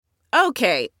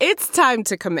Okay, it's time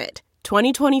to commit.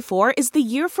 2024 is the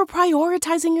year for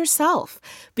prioritizing yourself.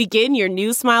 Begin your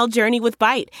new smile journey with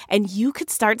Byte, and you could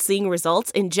start seeing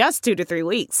results in just 2 to 3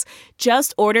 weeks.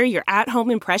 Just order your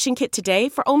at-home impression kit today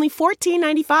for only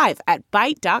 $14.95 at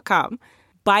Byte.com.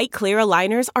 Byte Clear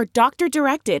aligners are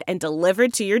doctor-directed and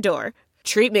delivered to your door.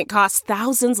 Treatment costs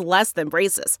thousands less than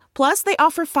braces. Plus, they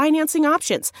offer financing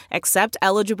options, accept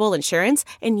eligible insurance,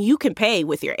 and you can pay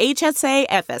with your HSA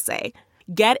FSA.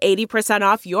 Get 80%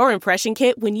 off your impression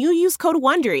kit when you use code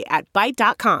WONDERY at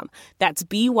Byte.com. That's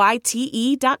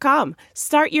BYTE.com.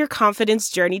 Start your confidence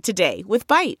journey today with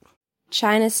Byte.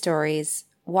 China Stories: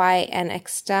 Why an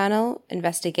external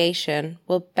investigation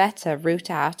will better root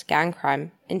out gang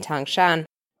crime in Tangshan.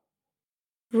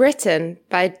 Written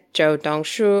by Zhou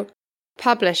Dongshu.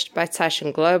 Published by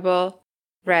Caixin Global.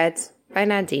 Read by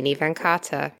Nandini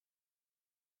Venkata.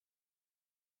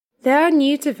 There are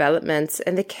new developments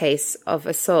in the case of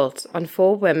assault on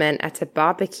 4 women at a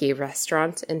barbecue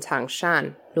restaurant in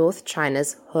Tangshan, North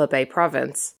China's Hebei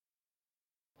province.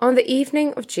 On the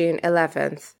evening of June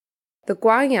 11th, the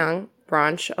Guangyang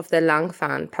branch of the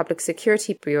Langfang Public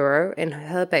Security Bureau in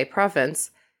Hebei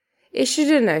province issued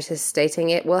a notice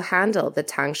stating it will handle the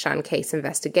Tangshan case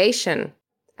investigation,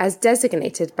 as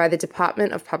designated by the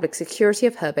Department of Public Security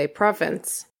of Hebei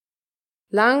province.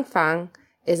 Langfang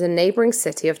is a neighboring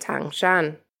city of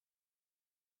Tangshan.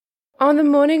 On the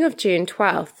morning of June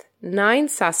 12th, 9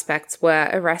 suspects were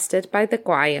arrested by the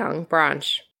Guangyang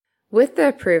branch, with the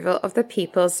approval of the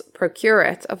People's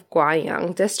Procurate of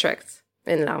Guangyang District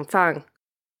in Langfang.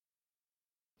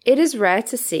 It is rare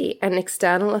to see an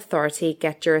external authority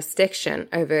get jurisdiction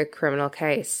over a criminal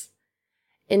case.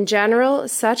 In general,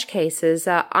 such cases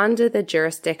are under the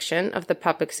jurisdiction of the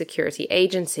Public Security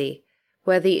Agency,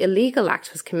 where the illegal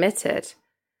act was committed.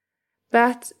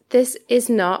 But this is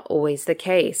not always the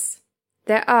case.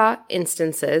 There are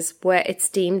instances where it's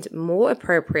deemed more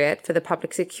appropriate for the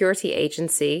Public Security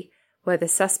Agency, where the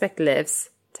suspect lives,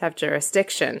 to have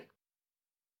jurisdiction.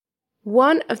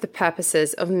 One of the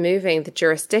purposes of moving the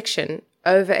jurisdiction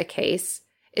over a case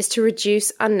is to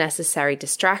reduce unnecessary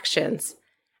distractions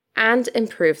and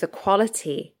improve the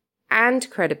quality and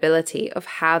credibility of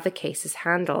how the case is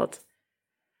handled.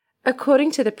 According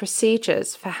to the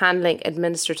procedures for handling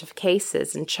administrative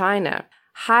cases in China,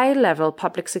 high-level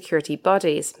public security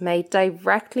bodies may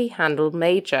directly handle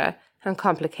major and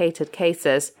complicated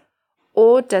cases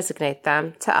or designate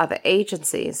them to other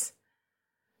agencies.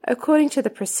 According to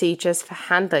the procedures for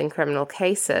handling criminal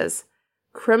cases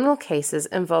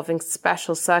involving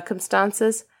special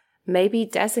circumstances may be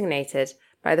designated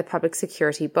by the public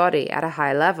security body at a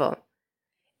high level.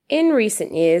 In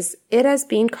recent years, it has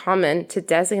been common to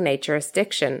designate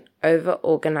jurisdiction over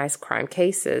organized crime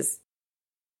cases.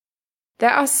 There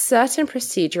are certain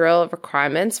procedural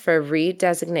requirements for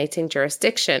redesignating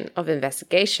jurisdiction of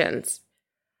investigations.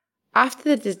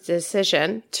 After the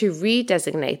decision to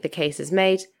redesignate the case is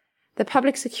made, the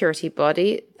public security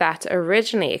body that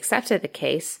originally accepted the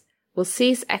case will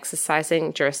cease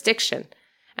exercising jurisdiction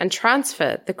and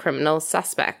transfer the criminal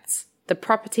suspects, the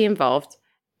property involved,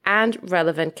 and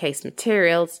relevant case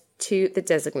materials to the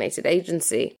designated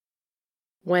agency.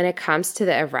 When it comes to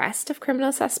the arrest of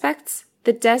criminal suspects,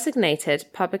 the designated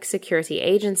public security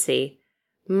agency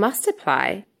must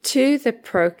apply to the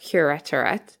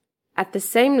Procuratorate at the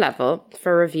same level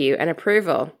for review and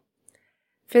approval.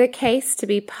 For the case to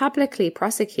be publicly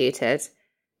prosecuted,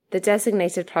 the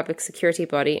designated public security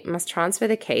body must transfer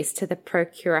the case to the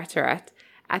Procuratorate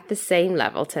at the same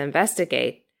level to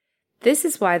investigate. This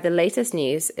is why the latest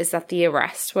news is that the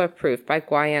arrests were approved by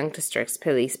Guangyang District's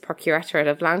Police Procuratorate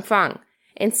of Langfang,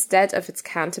 instead of its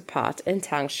counterpart in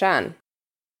Tangshan.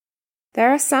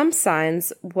 There are some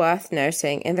signs worth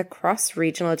noting in the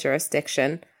cross-regional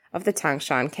jurisdiction of the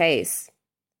Tangshan case.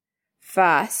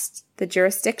 First, the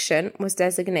jurisdiction was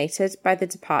designated by the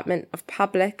Department of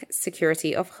Public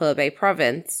Security of Hebei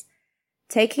Province,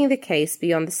 taking the case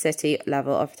beyond the city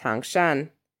level of Tangshan.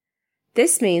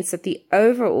 This means that the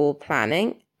overall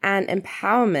planning and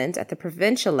empowerment at the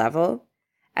provincial level,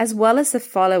 as well as the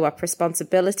follow-up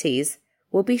responsibilities,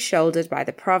 will be shouldered by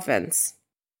the province.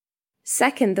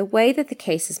 Second, the way that the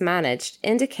case is managed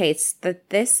indicates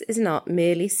that this is not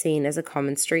merely seen as a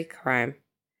common street crime.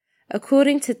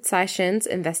 According to Caixin's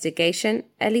investigation,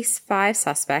 at least 5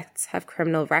 suspects have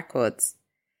criminal records.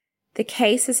 The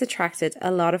case has attracted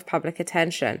a lot of public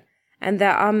attention, and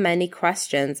there are many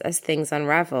questions as things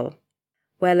unravel.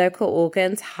 Were local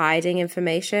organs hiding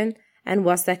information, and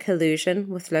was there collusion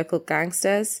with local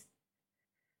gangsters?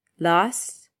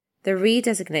 Last, the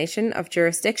redesignation of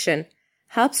jurisdiction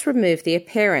helps remove the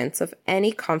appearance of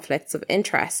any conflicts of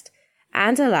interest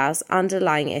and allows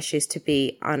underlying issues to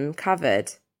be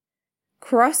uncovered.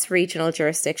 Cross-regional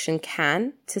jurisdiction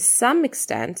can, to some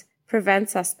extent, prevent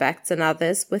suspects and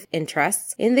others with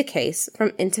interests in the case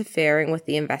from interfering with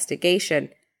the investigation,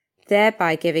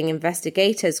 thereby giving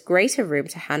investigators greater room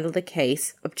to handle the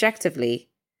case objectively.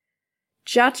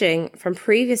 Judging from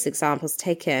previous examples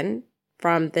taken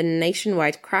from the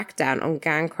nationwide crackdown on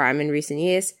gang crime in recent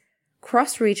years,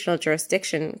 cross-regional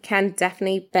jurisdiction can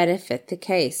definitely benefit the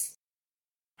case.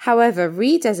 However,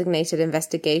 redesignated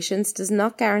investigations does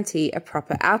not guarantee a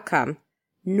proper outcome,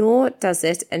 nor does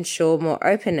it ensure more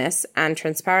openness and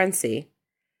transparency.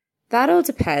 That all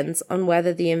depends on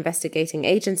whether the investigating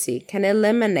agency can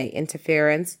eliminate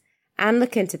interference and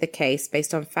look into the case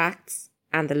based on facts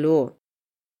and the law.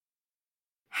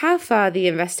 How far the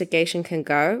investigation can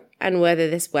go and whether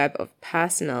this web of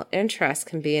personal interest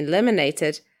can be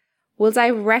eliminated will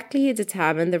directly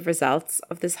determine the results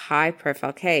of this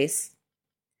high-profile case.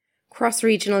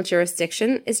 Cross-regional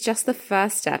jurisdiction is just the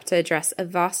first step to address a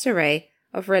vast array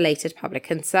of related public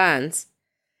concerns.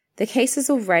 The case has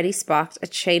already sparked a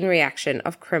chain reaction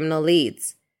of criminal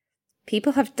leads.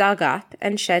 People have dug up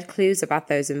and shared clues about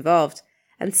those involved,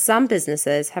 and some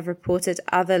businesses have reported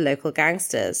other local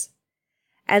gangsters.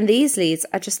 And these leads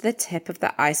are just the tip of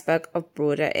the iceberg of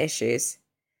broader issues.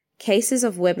 Cases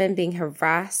of women being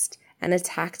harassed and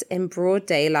attacked in broad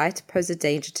daylight pose a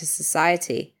danger to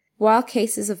society, while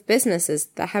cases of businesses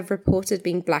that have reported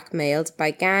being blackmailed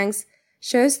by gangs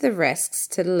shows the risks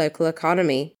to the local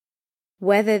economy.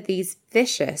 Whether these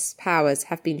vicious powers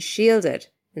have been shielded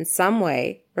in some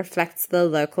way reflects the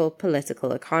local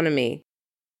political economy.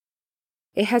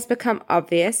 It has become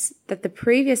obvious that the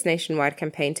previous nationwide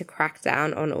campaign to crack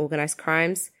down on organised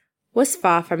crimes was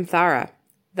far from thorough,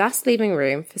 thus leaving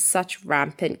room for such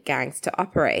rampant gangs to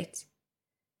operate.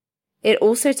 It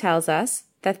also tells us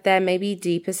that there may be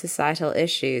deeper societal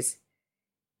issues.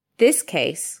 This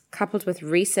case, coupled with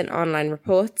recent online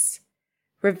reports,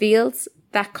 reveals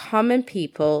that common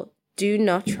people do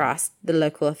not trust the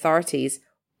local authorities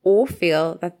or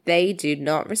feel that they do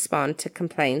not respond to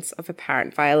complaints of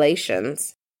apparent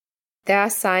violations. There are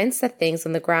signs that things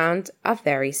on the ground are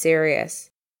very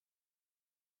serious.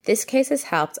 This case has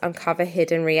helped uncover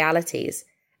hidden realities,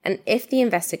 and if the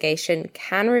investigation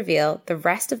can reveal the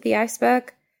rest of the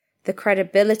iceberg, the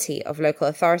credibility of local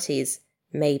authorities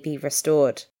may be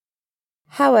restored.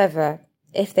 However,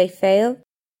 if they fail,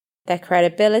 their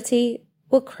credibility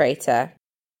will crater.